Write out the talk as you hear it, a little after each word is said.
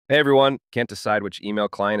Hey everyone, can't decide which email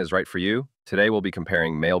client is right for you? Today we'll be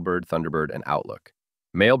comparing Mailbird, Thunderbird, and Outlook.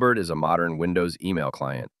 Mailbird is a modern Windows email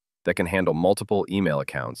client that can handle multiple email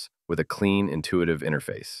accounts with a clean, intuitive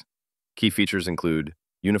interface. Key features include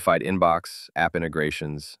unified inbox, app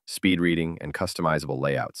integrations, speed reading, and customizable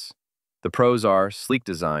layouts. The pros are sleek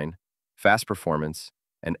design, fast performance,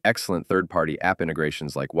 and excellent third-party app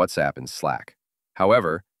integrations like WhatsApp and Slack.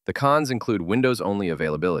 However, the cons include Windows-only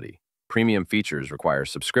availability. Premium features require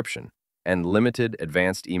subscription, and limited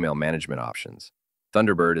advanced email management options.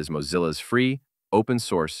 Thunderbird is Mozilla's free,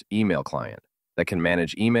 open-source email client that can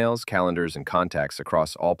manage emails, calendars, and contacts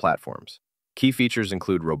across all platforms. Key features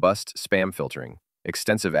include robust spam filtering,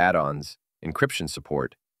 extensive add-ons, encryption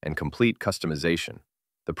support, and complete customization.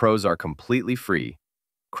 The pros are completely free,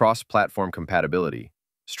 cross-platform compatibility,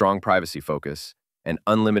 strong privacy focus, and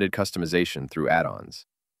unlimited customization through add-ons.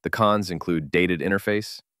 The cons include dated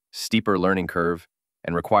interface, steeper learning curve,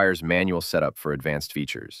 and requires manual setup for advanced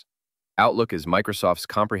features. Outlook is Microsoft's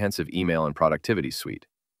comprehensive email and productivity suite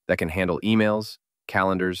that can handle emails,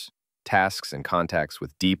 calendars, tasks, and contacts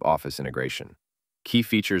with deep Office integration. Key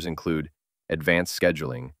features include advanced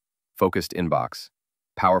scheduling, focused inbox,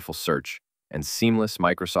 powerful search, and seamless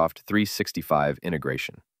Microsoft 365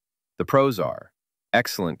 integration. The pros are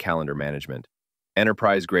excellent calendar management,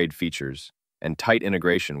 enterprise-grade features, and tight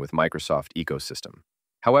integration with Microsoft ecosystem.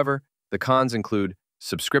 However, the cons include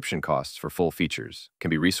subscription costs for full features, can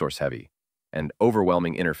be resource-heavy, and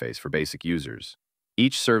overwhelming interface for basic users.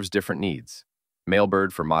 Each serves different needs.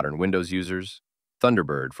 Mailbird for modern Windows users,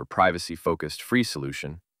 Thunderbird for privacy-focused free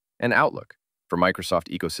solution, and Outlook for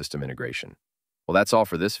Microsoft ecosystem integration. Well, that's all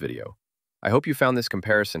for this video. I hope you found this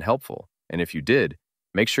comparison helpful, and if you did,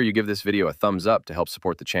 make sure you give this video a thumbs up to help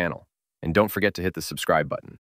support the channel. And don't forget to hit the subscribe button.